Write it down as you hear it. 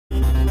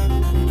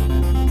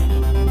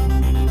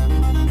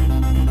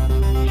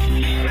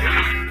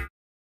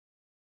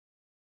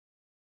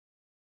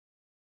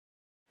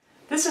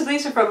this is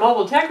Lisa from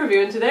Mobile Tech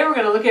Review, and today we're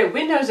going to look at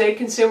Windows 8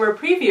 Consumer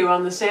Preview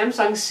on the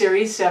Samsung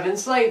Series 7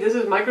 slate. This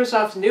is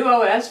Microsoft's new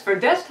OS for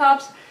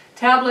desktops,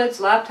 tablets,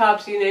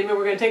 laptops, you name it.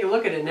 We're going to take a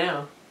look at it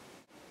now.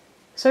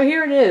 So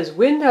here it is,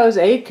 Windows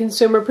 8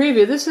 Consumer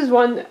Preview. This is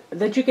one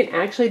that you can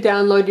actually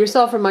download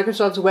yourself from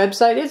Microsoft's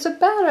website. It's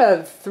about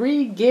a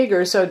 3 gig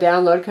or so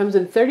download. It comes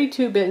in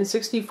 32-bit and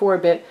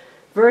 64-bit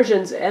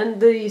versions, and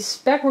the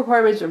spec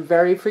requirements are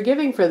very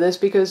forgiving for this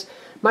because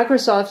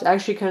Microsoft's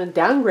actually kind of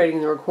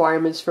downgrading the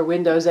requirements for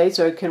Windows 8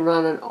 so it can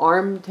run on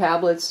ARM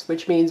tablets,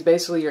 which means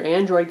basically your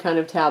Android kind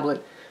of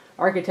tablet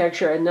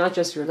architecture and not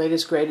just your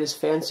latest, greatest,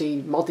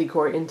 fancy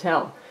multi-core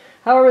Intel.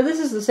 However, this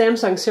is the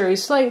Samsung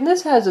Series slate, and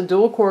this has a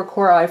dual-core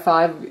Core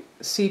i5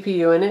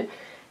 CPU in it,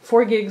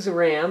 4 gigs of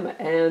RAM,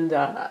 and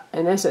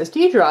an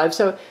SSD drive,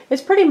 so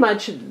it's pretty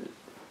much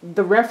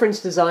the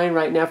reference design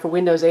right now for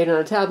Windows 8 on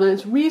a tablet.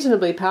 It's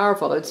reasonably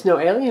powerful. It's no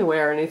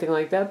Alienware or anything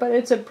like that, but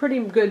it's a pretty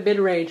good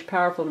mid-range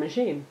powerful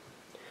machine.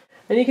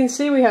 And you can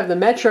see we have the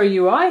Metro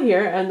UI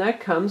here, and that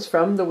comes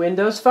from the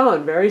Windows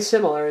Phone. Very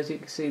similar, as you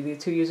can see, the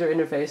two user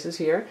interfaces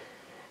here.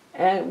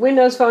 And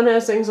Windows Phone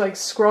has things like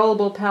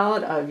scrollable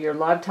palette of your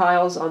live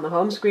tiles on the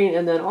home screen,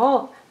 and then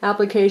all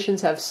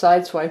applications have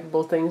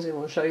side-swipeable things, and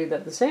we'll show you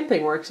that the same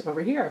thing works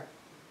over here.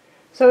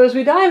 So as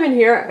we dive in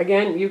here,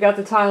 again, you've got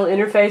the tile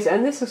interface,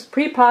 and this is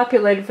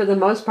pre-populated for the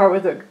most part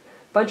with a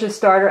bunch of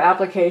starter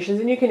applications,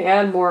 and you can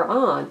add more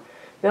on.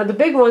 Now the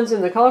big ones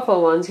and the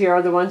colorful ones here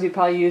are the ones you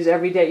probably use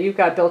every day. You've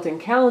got built-in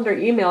calendar,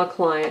 email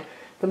client,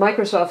 the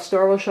Microsoft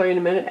Store we'll show you in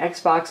a minute,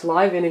 Xbox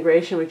Live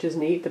integration, which is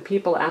neat, the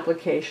People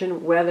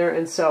application, weather,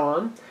 and so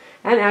on,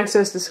 and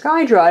access to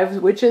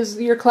SkyDrive, which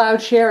is your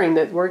cloud sharing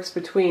that works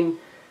between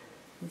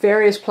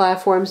various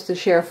platforms to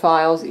share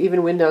files,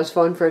 even Windows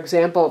Phone, for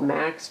example,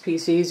 Macs,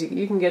 PCs,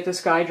 you can get to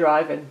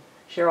SkyDrive and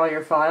share all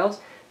your files.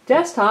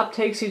 Desktop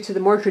takes you to the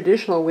more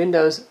traditional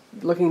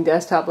Windows-looking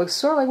desktop. Looks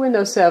sort of like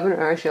Windows 7,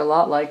 or actually a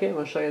lot like it.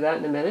 We'll show you that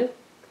in a minute.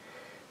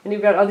 And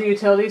you've got other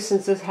utilities.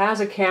 Since this has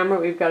a camera,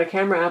 we've got a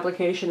camera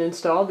application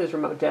installed. There's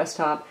Remote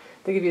Desktop.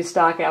 They give you a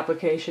stock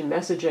application,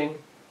 messaging,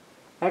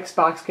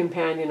 Xbox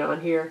Companion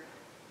on here,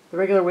 the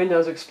regular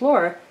Windows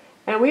Explorer.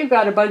 And we've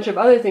got a bunch of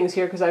other things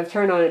here because I've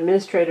turned on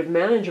administrative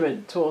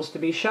management tools to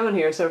be shown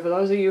here. So for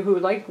those of you who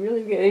like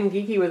really getting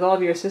geeky with all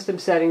of your system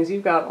settings,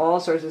 you've got all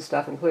sorts of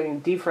stuff,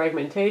 including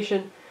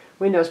defragmentation,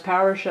 Windows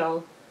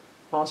PowerShell,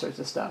 all sorts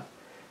of stuff.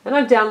 And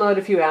I've downloaded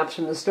a few apps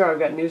from the store. I've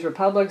got News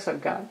Republics,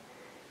 I've got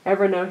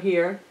Evernote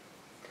here.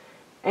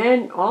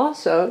 And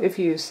also, if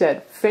you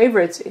set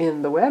favorites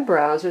in the web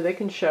browser, they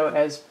can show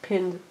as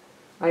pinned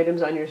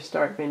items on your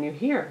start menu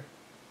here.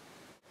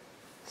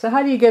 So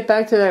how do you get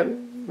back to that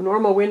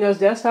normal Windows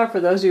desktop for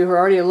those of you who are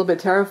already a little bit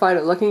terrified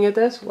at looking at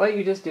this? Well,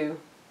 you just do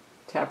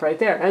tap right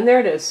there, and there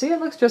it is. See, it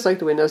looks just like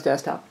the Windows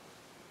desktop.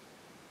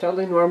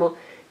 Totally normal.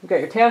 You've got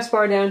your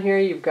taskbar down here,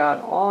 you've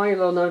got all your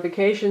little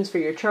notifications for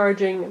your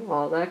charging,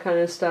 all that kind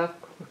of stuff,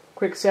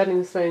 quick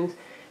settings things,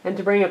 and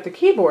to bring up the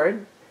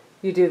keyboard,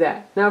 you do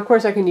that. Now, of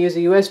course, I can use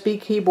a USB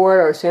keyboard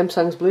or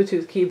Samsung's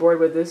Bluetooth keyboard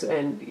with this,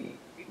 and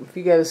if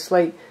you get a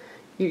slate,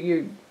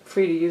 you're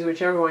free to use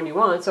whichever one you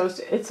want. So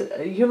it's a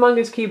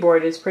humongous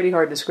keyboard. It's pretty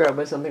hard to scrub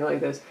with something like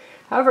this.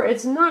 However,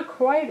 it's not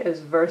quite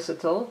as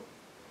versatile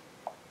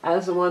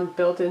as the one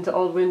built into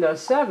old Windows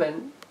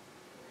 7.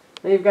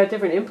 And you've got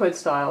different input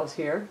styles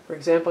here. For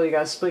example, you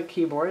got a split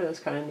keyboard.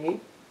 That's kind of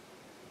neat.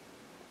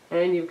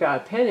 And you've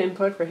got pen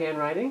input for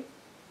handwriting.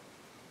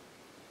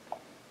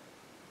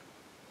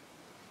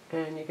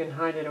 And you can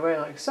hide it away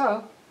like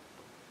so.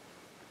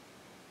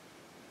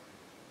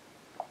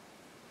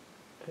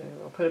 And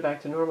we'll put it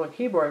back to normal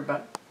keyboard,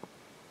 but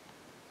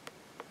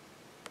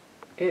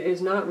it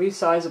is not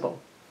resizable,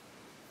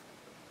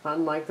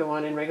 unlike the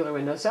one in regular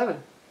Windows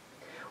 7.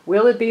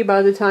 Will it be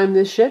by the time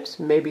this ships?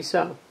 Maybe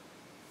so.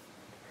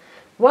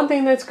 One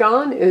thing that's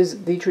gone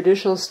is the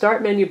traditional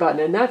Start menu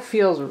button, and that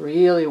feels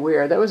really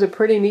weird. That was a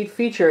pretty neat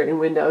feature in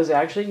Windows,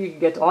 actually. You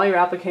could get to all your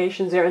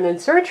applications there and then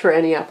search for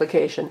any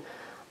application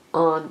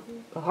on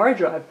the hard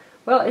drive.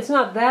 Well, it's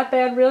not that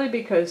bad really,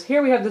 because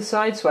here we have the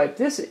side swipe.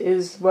 This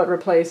is what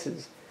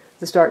replaces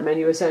the Start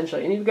menu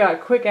essentially. And you've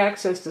got quick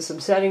access to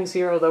some settings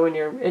here, although when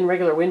you're in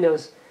regular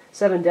Windows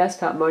 7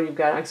 desktop mode, you've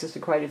got access to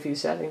quite a few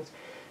settings.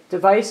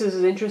 Devices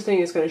is interesting.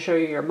 It's going to show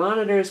you your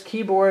monitors,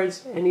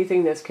 keyboards,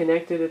 anything that's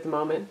connected at the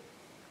moment.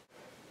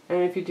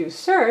 And if you do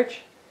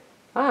search,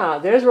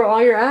 there's where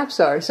all your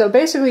apps are. So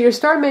basically your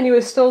Start menu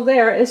is still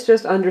there, it's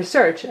just under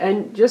search.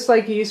 And just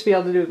like you used to be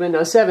able to do with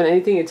Windows 7,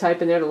 anything you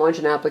type in there to launch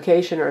an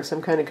application or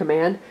some kind of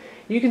command,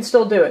 you can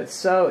still do it.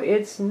 So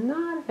it's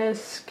not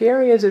as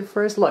scary as it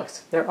first looks.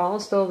 They're all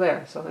still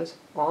there. So there's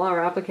all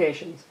our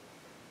applications.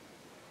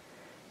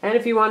 And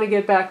if you want to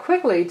get back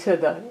quickly to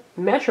the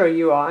Metro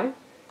UI,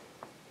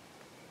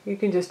 you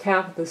can just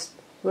tap this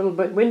little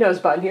Windows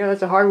button here.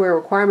 That's a hardware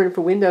requirement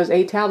for Windows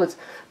 8 tablets.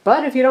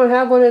 But if you don't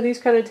have one of these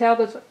kind of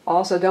tablets,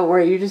 also don't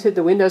worry. You just hit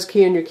the Windows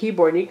key on your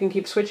keyboard and you can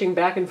keep switching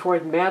back and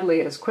forth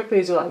madly as quickly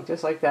as you like,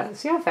 just like that.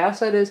 See how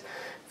fast that is?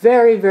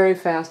 Very, very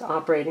fast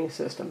operating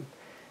system.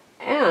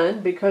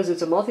 And because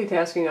it's a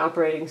multitasking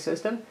operating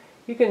system,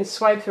 You can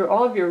swipe through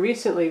all of your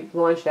recently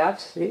launched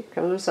apps. See,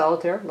 comes with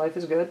Solitaire. Life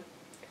is good.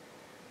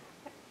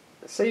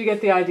 So you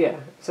get the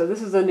idea. So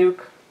this is the new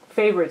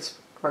favorites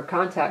or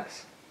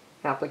contacts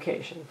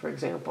application, for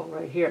example,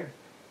 right here.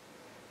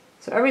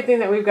 So everything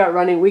that we've got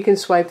running, we can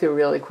swipe through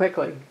really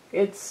quickly.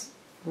 It's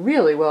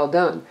really well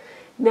done.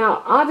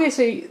 Now,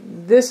 obviously,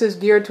 this is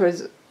geared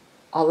towards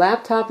a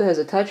laptop that has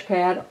a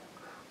touchpad,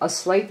 a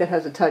slate that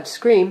has a touch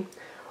screen,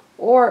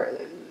 or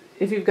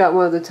if you've got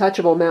one of the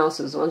touchable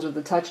mouses, the ones with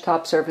the touch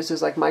top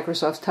surfaces like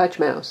Microsoft's Touch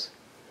Mouse.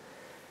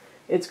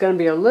 It's going to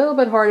be a little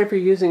bit harder if you're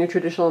using a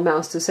traditional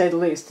mouse, to say the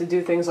least, to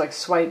do things like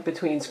swipe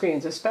between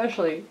screens,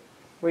 especially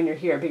when you're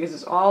here, because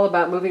it's all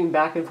about moving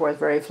back and forth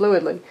very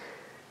fluidly.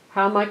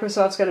 How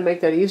Microsoft's going to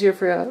make that easier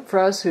for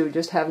us who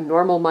just have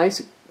normal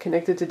mice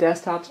connected to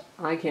desktops,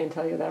 I can't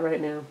tell you that right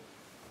now.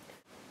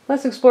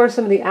 Let's explore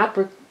some of the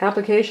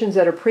applications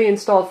that are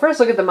pre-installed. First,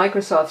 look at the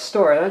Microsoft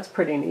Store. That's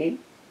pretty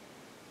neat.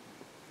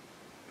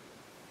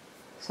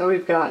 So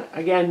we've got,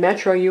 again,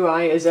 Metro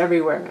UI is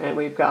everywhere, and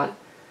we've got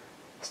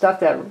stuff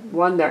that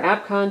won their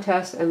app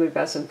contest, and we've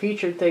got some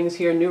featured things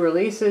here, new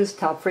releases,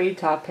 top free,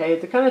 top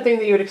paid, the kind of thing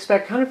that you would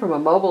expect kind of from a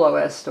mobile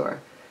OS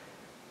store.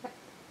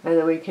 And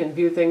then we can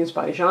view things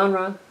by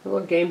genre, a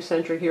little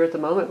game-centric here at the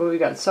moment, but we've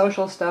got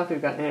social stuff,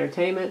 we've got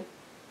entertainment.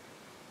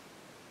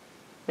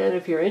 And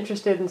if you're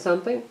interested in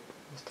something,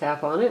 just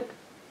tap on it.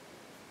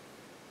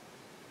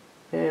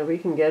 And we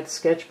can get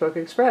Sketchbook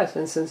Express.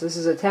 And since this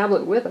is a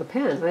tablet with a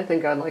pen, I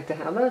think I'd like to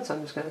have that, so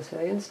I'm just going to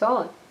say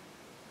install it.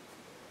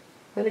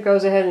 And it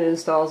goes ahead and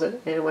installs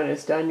it, and when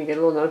it's done, you get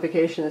a little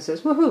notification that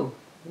says, woohoo,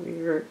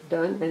 we're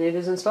done, and it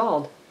is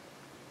installed.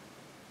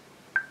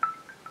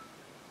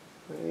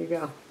 There you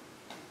go.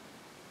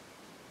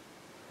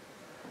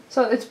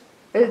 So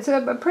it's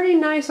a pretty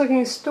nice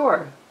looking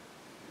store.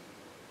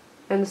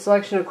 And the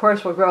selection, of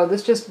course, will grow.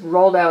 This just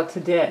rolled out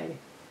today.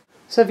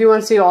 So if you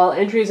want to see all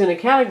entries in a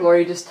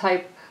category, just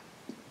type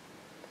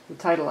the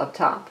title up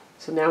top.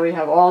 So now we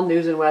have all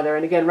news and weather.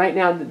 And again, right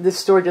now, this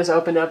store just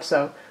opened up,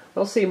 so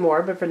we'll see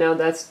more. But for now,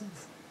 that's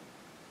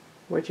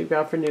what you've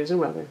got for news and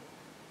weather.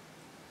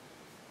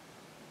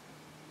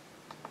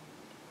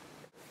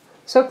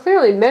 So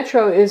clearly,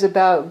 Metro is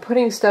about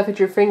putting stuff at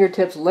your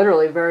fingertips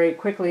literally very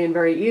quickly and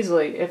very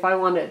easily. If I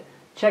want to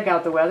check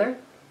out the weather,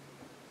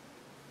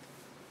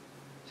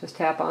 just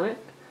tap on it.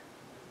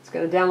 It's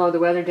going to download the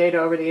weather data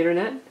over the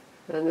internet.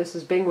 And this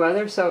is Bing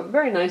Weather, so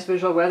very nice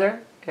visual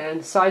weather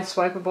and side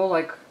swipeable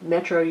like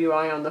Metro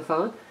UI on the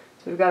phone.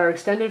 So we've got our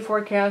extended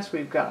forecast,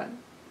 we've got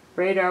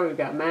radar, we've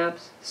got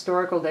maps,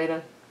 historical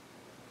data,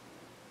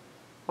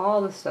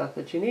 all the stuff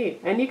that you need.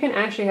 And you can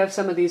actually have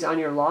some of these on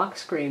your lock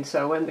screen,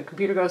 so when the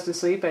computer goes to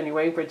sleep and you're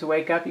waiting for it to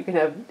wake up, you can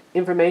have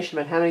information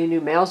about how many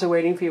new mails are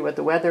waiting for you, what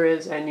the weather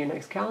is, and your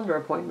next calendar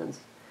appointments.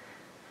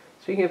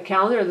 Speaking of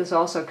calendar, this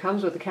also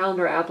comes with the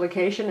calendar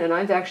application, and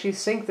I've actually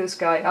synced this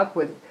guy up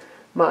with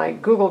my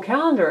Google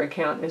Calendar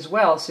account as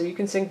well, so you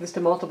can sync this to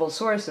multiple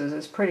sources.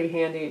 It's pretty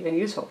handy and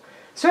useful.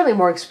 Certainly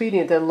more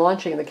expedient than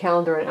launching the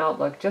calendar in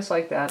Outlook, just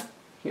like that.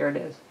 Here it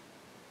is.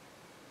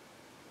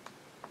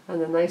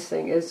 And the nice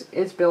thing is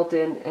it's built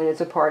in and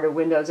it's a part of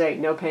Windows 8,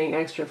 no paying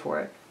extra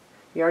for it.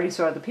 You already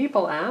saw the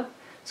People app.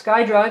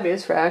 SkyDrive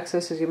is for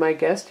access, as you might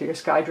guess, to your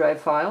SkyDrive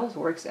files.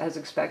 Works as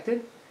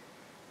expected.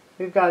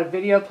 We've got a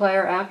video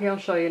player app here I'll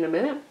show you in a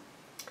minute.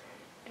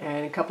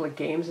 And a couple of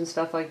games and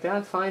stuff like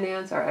that.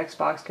 Finance, our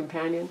Xbox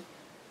companion.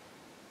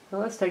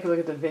 Well, let's take a look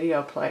at the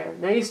video player.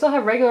 Now you still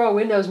have regular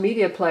Windows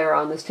Media Player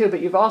on this too,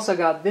 but you've also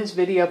got this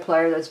video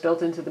player that's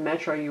built into the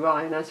Metro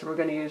UI, and that's what we're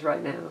going to use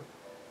right now.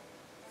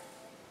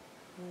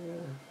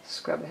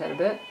 Scrub ahead a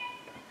bit.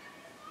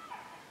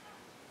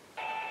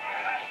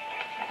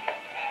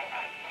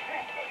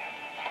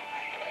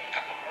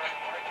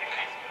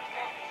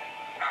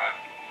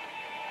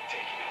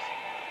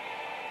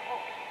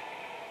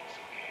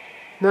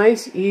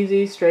 Nice,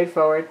 easy,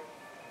 straightforward.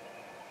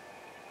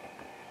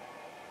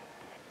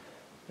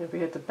 If we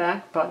hit the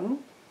back button,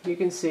 you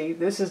can see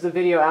this is the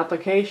video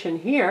application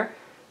here,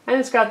 and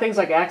it's got things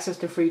like access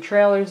to free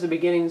trailers, the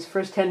beginnings,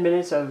 first 10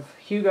 minutes of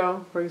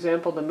Hugo, for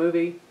example, the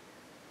movie,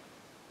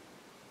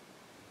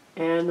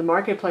 and the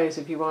marketplace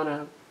if you want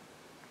to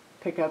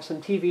pick up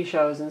some TV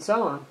shows and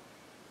so on.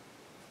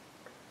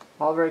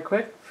 All very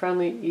quick,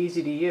 friendly,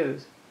 easy to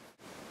use.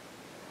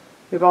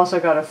 We've also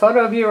got a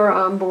photo viewer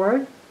on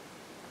board.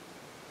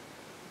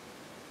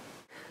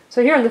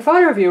 So here in the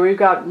photo viewer, we've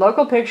got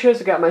local pictures,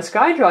 we've got my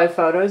SkyDrive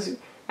photos,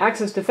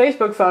 access to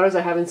Facebook photos,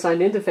 I haven't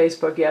signed into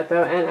Facebook yet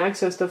though, and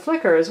access to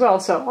Flickr as well,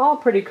 so all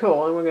pretty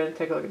cool. And we're going to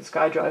take a look at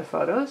SkyDrive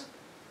photos.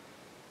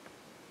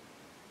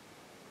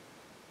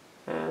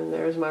 And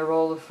there's my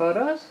roll of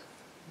photos.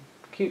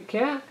 Cute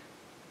cat,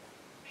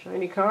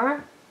 shiny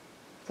car,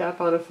 tap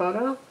on a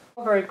photo.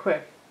 All very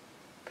quick.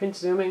 Pinch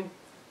zooming,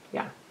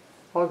 yeah,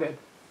 all good.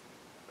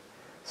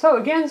 So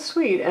again,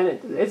 sweet, and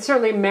it's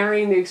certainly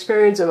marrying the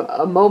experience of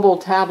a mobile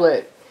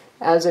tablet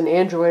as an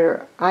Android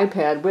or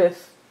iPad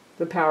with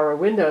the power of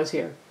Windows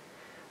here.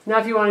 Now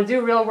if you want to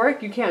do real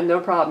work, you can, no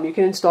problem. You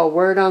can install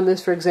Word on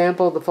this, for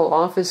example, the full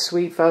Office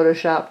suite,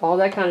 Photoshop, all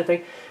that kind of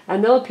thing.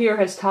 And they'll appear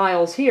as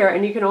tiles here,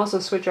 and you can also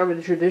switch over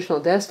to traditional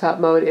desktop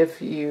mode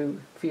if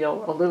you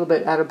feel a little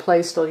bit out of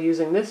place still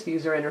using this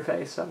user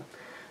interface, so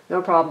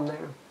no problem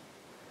there.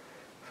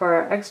 For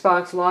our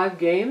Xbox Live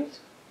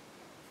games,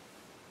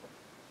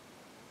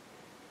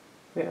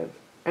 we have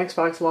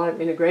Xbox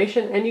Live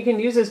integration, and you can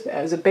use this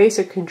as a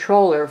basic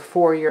controller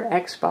for your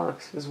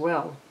Xbox as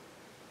well.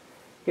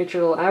 Get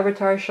your little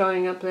avatar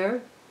showing up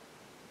there.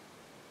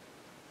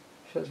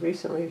 Shows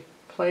recently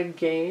played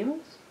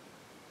games.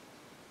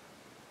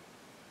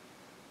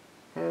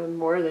 And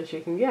more that you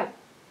can get.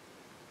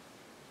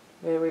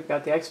 And we've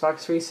got the Xbox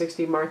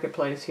 360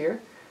 Marketplace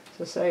here.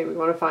 So say we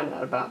want to find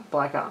out about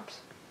Black Ops.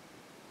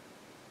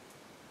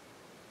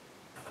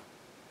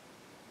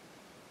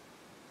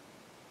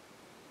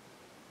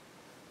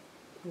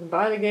 You can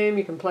buy the game,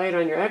 you can play it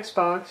on your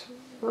Xbox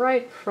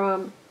right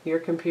from your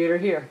computer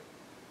here.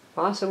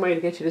 Awesome way to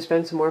get you to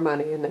spend some more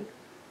money, isn't it?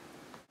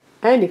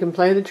 And you can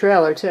play the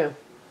trailer too.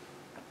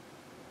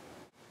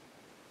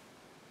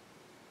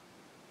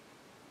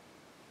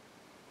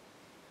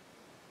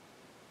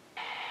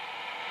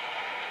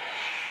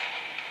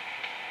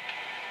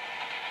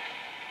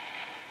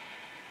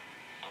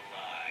 A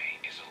lie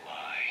is a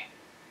lie.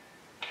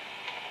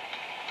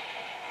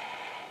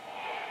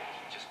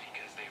 Just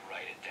because they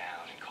write it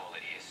down and call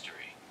it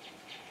history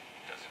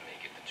doesn't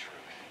make it the truth.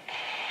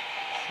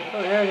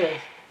 So there it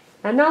is.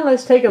 And now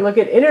let's take a look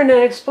at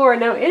Internet Explorer.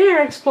 Now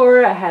Internet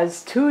Explorer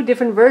has two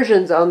different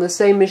versions on the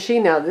same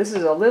machine now. This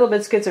is a little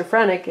bit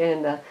schizophrenic,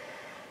 and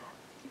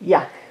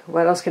yeah,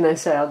 what else can I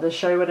say? I'll just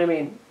show you what I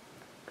mean.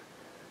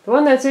 The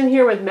one that's in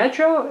here with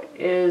Metro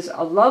is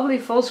a lovely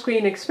full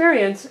screen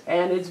experience,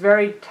 and it's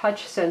very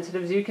touch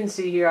sensitive. As you can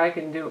see here, I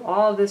can do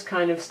all this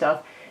kind of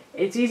stuff.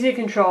 It's easy to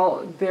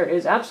control. There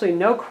is absolutely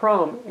no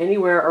Chrome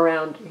anywhere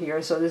around here,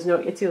 so there's no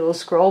itsy little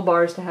scroll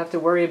bars to have to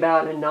worry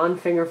about and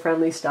non-finger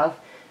friendly stuff.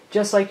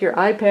 Just like your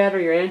iPad or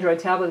your Android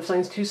tablet, if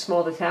something's too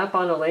small to tap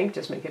on a link,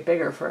 just make it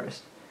bigger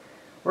first.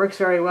 Works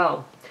very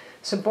well.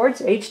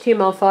 Supports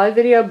HTML5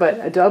 video, but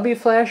Adobe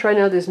Flash, right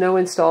now there's no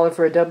installer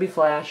for Adobe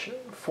Flash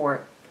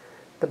for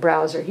the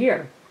browser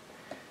here.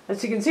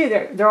 As you can see,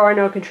 there are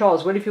no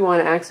controls. What if you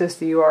want to access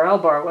the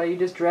URL bar? Well, you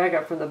just drag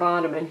up from the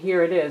bottom, and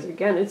here it is.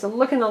 Again, it's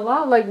looking a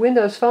lot like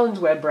Windows Phone's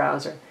web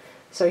browser.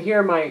 So here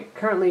are my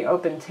currently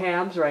open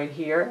tabs right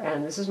here,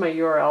 and this is my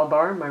URL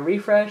bar, my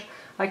refresh.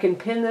 I can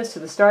pin this to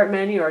the start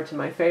menu or to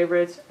my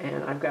favorites,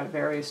 and I've got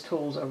various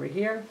tools over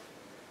here.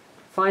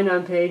 Find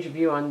on page,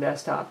 view on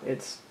desktop.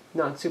 It's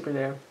not super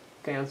there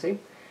fancy.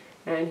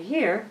 And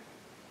here,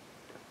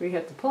 we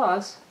hit the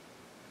plus.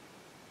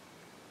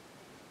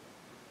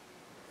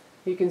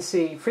 You can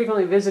see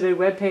frequently visited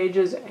web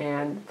pages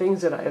and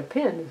things that I have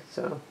pinned.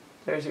 So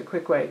there's your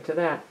quick way to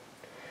that.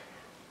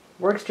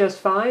 Works just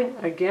fine.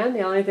 Again,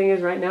 the only thing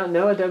is right now,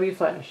 no Adobe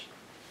Flash.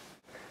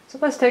 So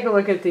let's take a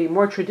look at the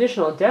more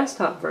traditional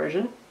desktop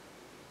version.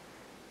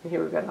 And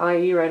here we've got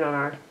IE right on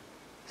our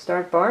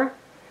start bar.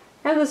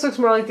 And this looks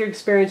more like the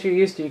experience you're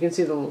used to. You can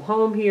see the little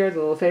home here, the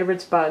little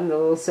favorites button, the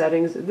little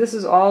settings. This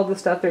is all the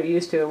stuff they're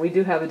used to, and we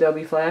do have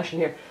Adobe Flash in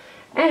here.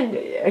 And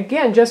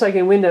again, just like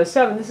in Windows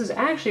 7, this is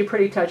actually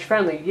pretty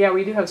touch-friendly. Yeah,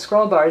 we do have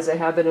scroll bars that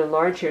have been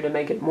enlarged here to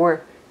make it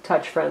more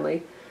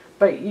touch-friendly,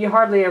 but you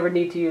hardly ever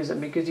need to use them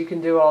because you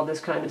can do all this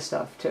kind of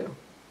stuff too.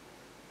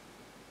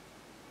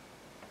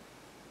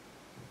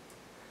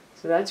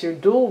 So that's your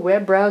dual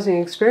web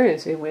browsing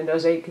experience in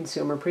Windows 8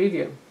 Consumer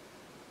Preview.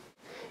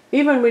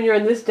 Even when you're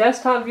in this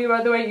desktop view,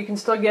 by the way, you can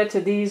still get to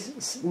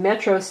these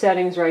Metro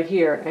settings right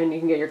here, and you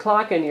can get your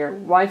clock and your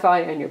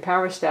Wi-Fi and your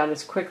power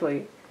status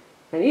quickly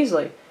and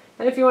easily.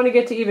 And if you want to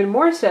get to even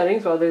more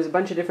settings, well, there's a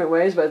bunch of different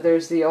ways, but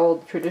there's the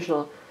old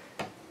traditional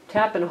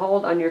tap and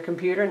hold on your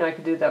computer, and I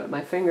could do that with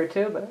my finger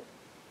too, but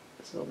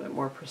it's a little bit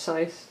more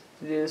precise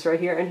to do this right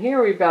here. And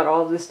here we've got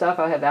all of this stuff.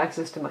 I have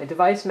access to my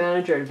device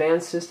manager,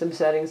 advanced system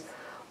settings.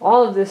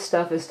 All of this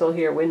stuff is still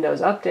here. Windows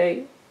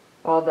Update,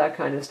 all that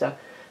kind of stuff.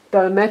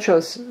 The Metro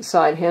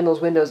side handles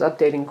Windows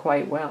updating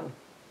quite well.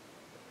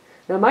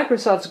 Now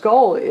Microsoft's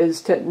goal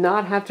is to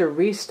not have to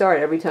restart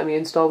every time you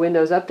install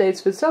Windows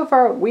updates, but so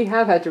far we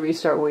have had to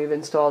restart when we've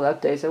installed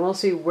updates, and we'll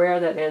see where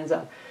that ends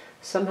up.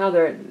 Somehow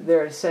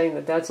they're saying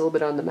that that's a little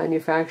bit on the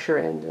manufacturer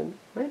end, and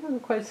I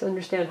don't quite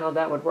understand how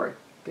that would work,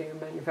 being a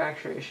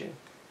manufacturer issue.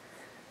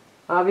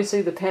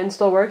 Obviously the pen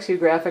still works, you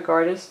graphic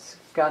artists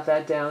got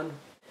that down.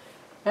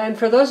 And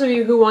for those of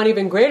you who want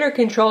even greater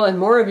control and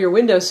more of your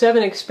Windows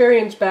 7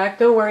 experience back,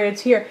 don't worry,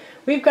 it's here.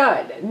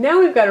 Now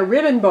we've got a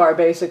ribbon bar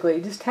basically.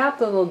 Just tap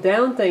the little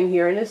down thing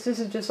here, and this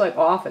is just like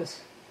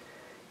Office.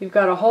 You've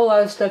got a whole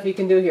lot of stuff you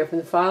can do here. From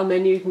the file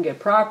menu, you can get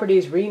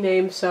properties,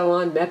 renames, so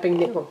on, mapping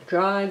network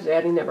drives,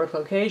 adding network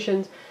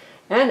locations,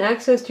 and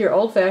access to your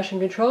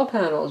old-fashioned control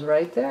panels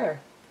right there.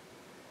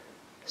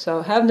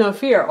 So have no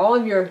fear, all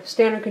of your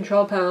standard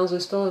control panels are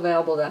still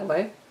available that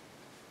way.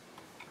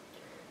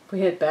 If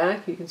we hit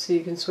back, you can see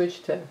you can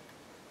switch to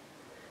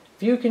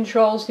view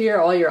controls here,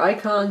 all your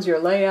icons, your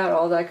layout,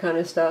 all that kind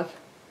of stuff.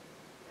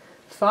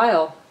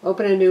 File,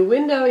 open a new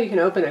window, you can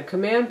open a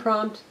command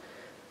prompt,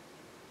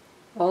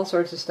 all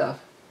sorts of stuff.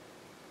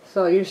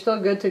 So you're still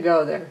good to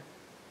go there.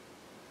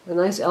 A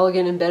nice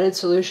elegant embedded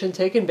solution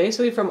taken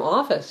basically from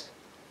Office.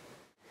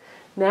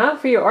 Now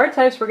for your art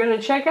types, we're going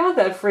to check out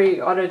that free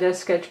Autodesk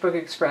Sketchbook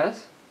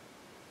Express.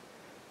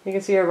 You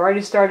can see I've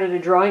already started a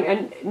drawing,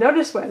 and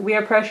notice we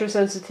have pressure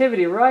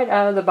sensitivity right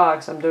out of the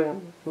box. I'm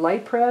doing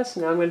light press,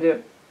 now I'm going to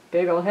do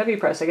big old heavy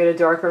press. I get a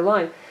darker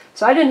line.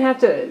 So I didn't have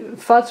to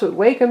futz with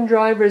Wacom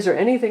drivers or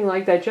anything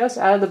like that, just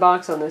out of the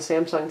box on the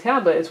Samsung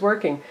tablet. It's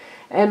working.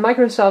 And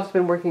Microsoft's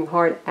been working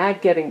hard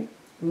at getting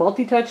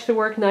multi-touch to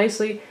work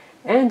nicely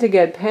and to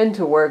get pen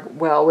to work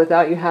well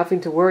without you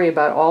having to worry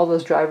about all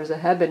those drivers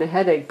that have been a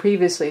headache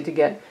previously to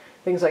get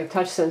things like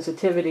touch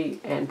sensitivity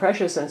and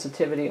pressure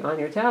sensitivity on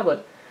your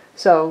tablet.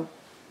 So,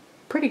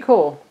 pretty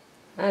cool.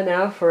 And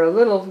now for a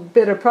little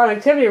bit of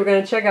productivity, we're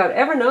going to check out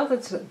Evernote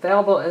that's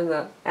available in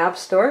the App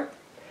Store.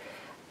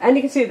 And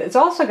you can see it's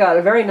also got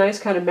a very nice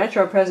kind of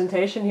Metro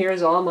presentation.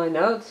 Here's all my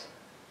notes.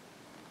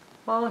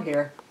 All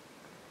here.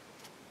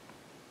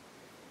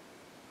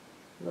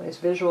 Nice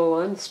visual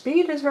one.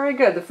 Speed is very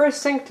good. The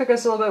first sync took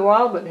us a little bit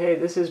while, but hey,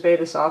 this is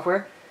beta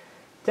software.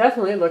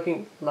 Definitely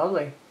looking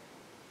lovely.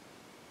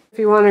 If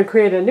you want to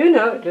create a new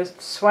note,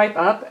 just swipe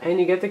up and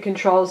you get the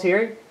controls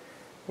here.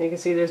 You can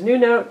see there's new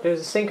note, there's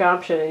a sync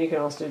option, and you can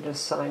also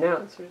just sign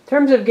out. So in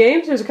terms of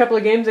games, there's a couple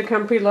of games that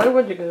come preloaded. I'm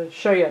going to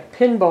show you a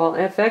Pinball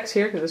FX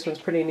here because this one's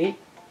pretty neat.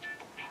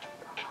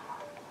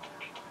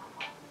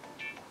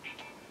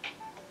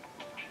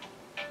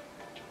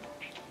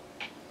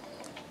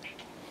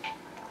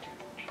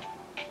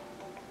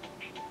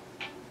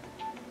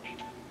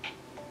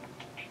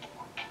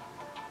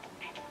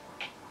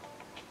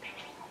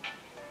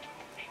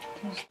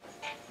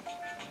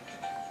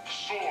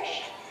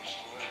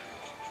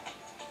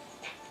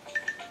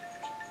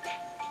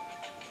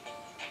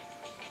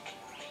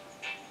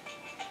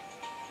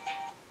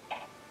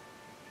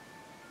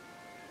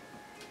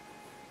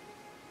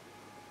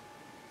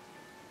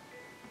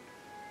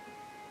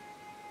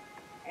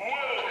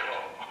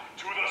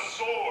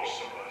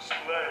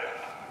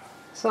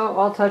 So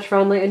all touch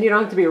friendly, and you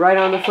don't have to be right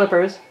on the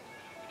flippers.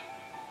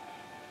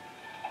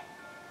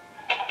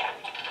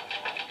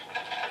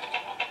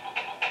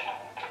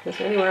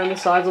 Just anywhere on the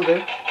sides will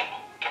do.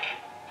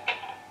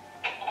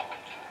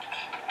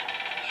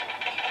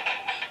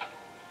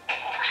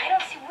 I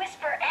don't see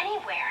Whisper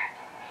anywhere.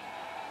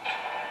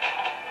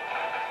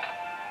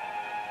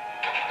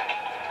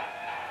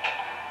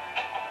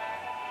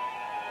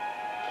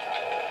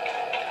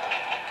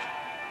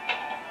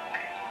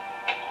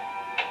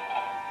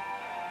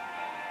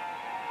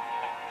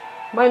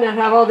 Might not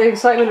have all the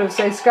excitement of,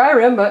 say,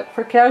 Skyrim, but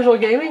for casual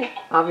gaming,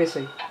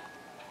 obviously,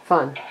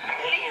 fun.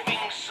 Leaving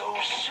so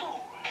soon.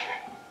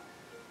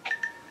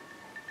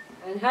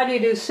 And how do you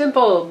do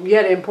simple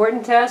yet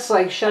important tasks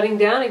like shutting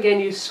down? Again,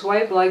 you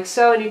swipe like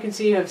so, and you can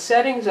see you have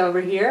settings over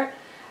here,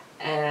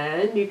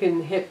 and you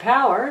can hit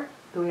power,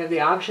 and we have the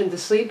option to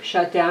sleep,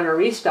 shut down, or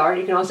restart.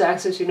 You can also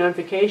access your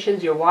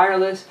notifications, your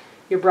wireless,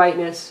 your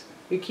brightness,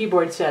 your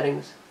keyboard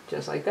settings,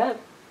 just like that.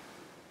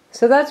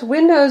 So that's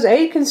Windows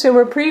 8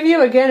 Consumer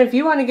Preview. Again, if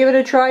you want to give it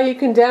a try, you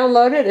can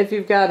download it. If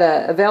you've got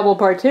an available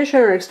partition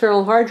or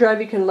external hard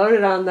drive, you can load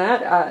it on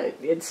that.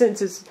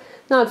 Since it's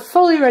not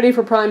fully ready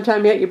for prime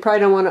time yet, you probably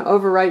don't want to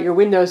overwrite your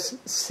Windows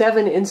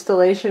 7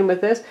 installation with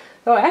this.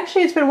 Though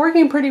actually it's been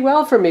working pretty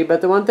well for me,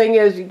 but the one thing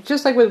is,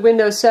 just like with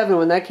Windows 7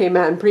 when that came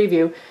out in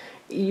preview,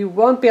 you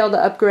won't be able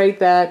to upgrade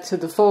that to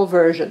the full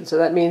version. So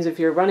that means if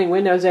you're running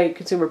Windows 8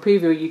 Consumer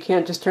Preview, you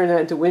can't just turn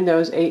that into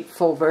Windows 8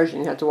 full version.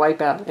 You have to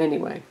wipe out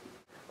anyway.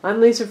 I'm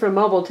Lisa from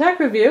Mobile Tech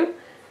Review.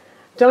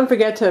 Don't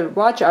forget to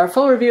watch our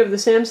full review of the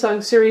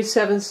Samsung Series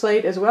 7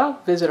 slate as well.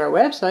 Visit our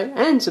website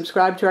and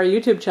subscribe to our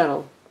YouTube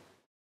channel.